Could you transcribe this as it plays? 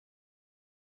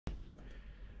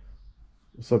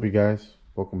What's up, you guys?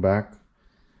 Welcome back.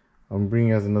 I'm bringing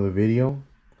you guys another video.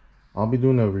 I'll be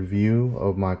doing a review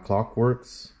of my Klock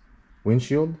Werks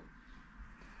windshield,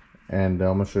 and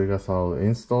I'm gonna show you guys how it's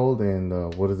installed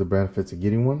and what is the benefits of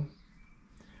getting one.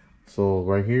 So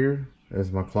right here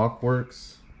is my Klock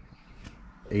Werks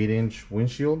 8-inch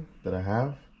windshield that I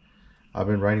have. I've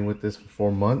been riding with this for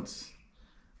 4 months,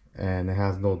 and it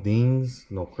has no dings,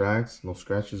 no cracks, no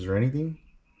scratches or anything.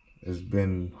 It's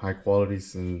been high quality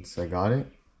since I got it.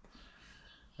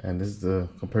 And this is the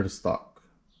compared to stock.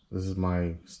 This is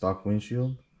my stock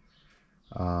windshield.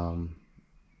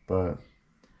 But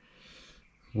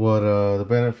what the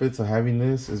benefits of having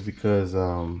this is because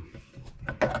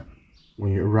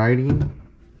when you're riding,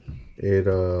 it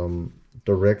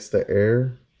directs the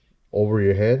air over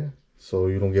your head so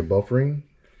you don't get buffering.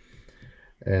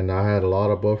 And I had a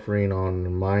lot of buffering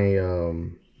on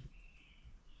my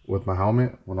with my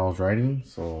helmet when I was riding,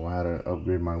 so I had to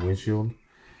upgrade my windshield.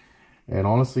 And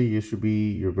honestly, it should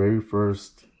be your very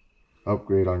first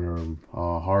upgrade on your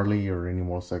Harley or any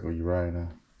motorcycle you ride.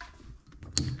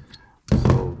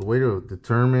 So the way to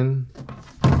determine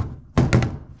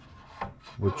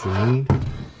what you need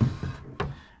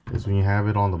is when you have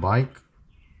it on the bike,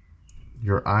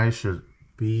 your eye should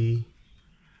be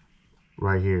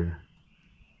right here.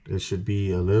 It should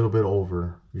be a little bit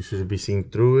over. You should be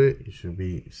seeing through it. You should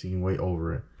be seeing way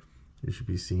over it. You should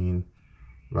be seeing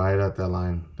right at that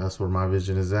line. That's where my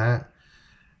vision is at.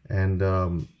 And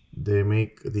they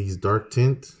make these dark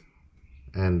tint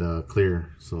and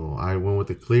clear. So I went with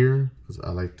the clear because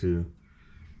I like to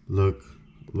look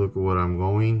at what I'm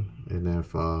going. And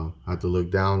if I have to look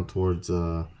down towards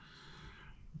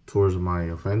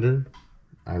my fender,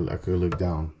 I could look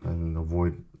down and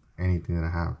avoid anything that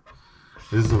I have.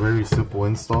 This is a very simple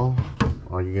install.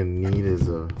 All you're gonna need is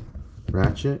a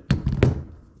ratchet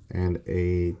and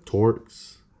a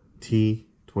Torx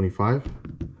T25.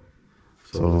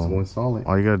 So let's go install it.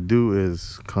 All you gotta do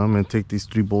is come and take these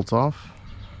 3 bolts off.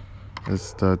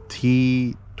 It's the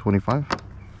T25.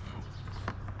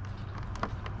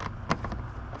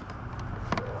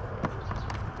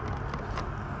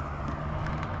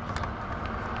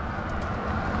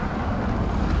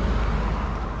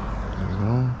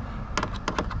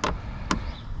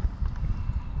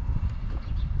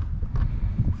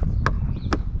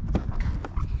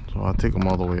 I'll take them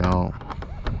all the way out.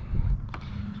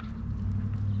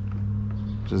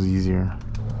 Just easier.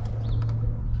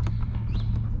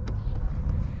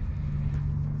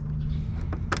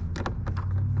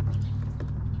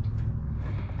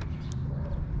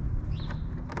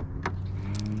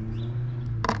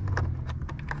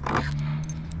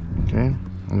 Okay,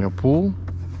 I'm gonna pull.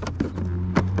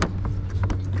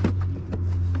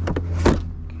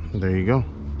 There you go.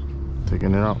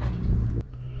 Taking it out.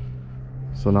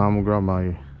 So now I'm gonna grab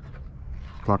my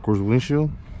Klock Werks windshield.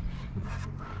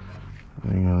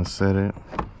 I'm gonna set it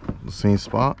the same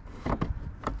spot. I'm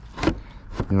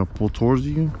gonna pull towards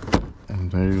you,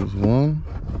 and there goes one.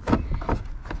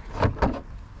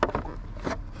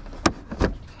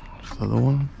 There's the other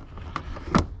one,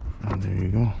 and there you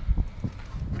go.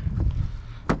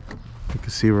 You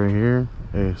can see right here,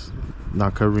 it's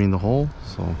not covering the hole,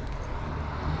 so.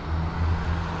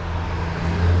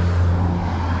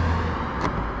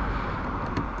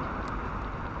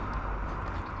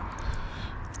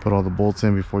 Put all the bolts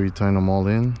in before you tighten them all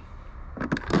in.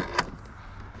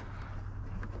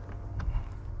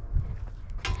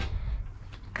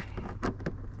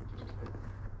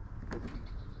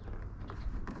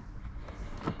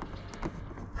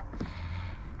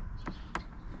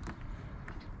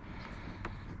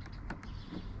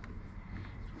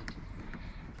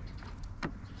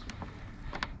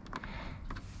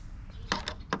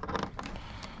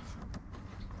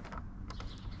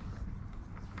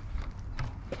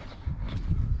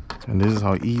 And this is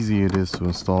how easy it is to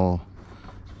install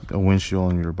a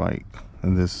windshield on your bike.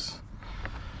 And this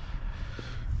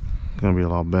is gonna be a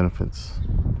lot of benefits.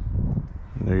 And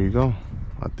there you go.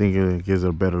 I think it gives it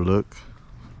a better look.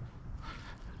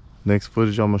 Next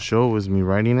footage I'm gonna show is me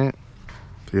riding it,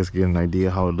 so you guys get an idea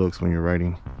how it looks when you're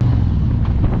riding.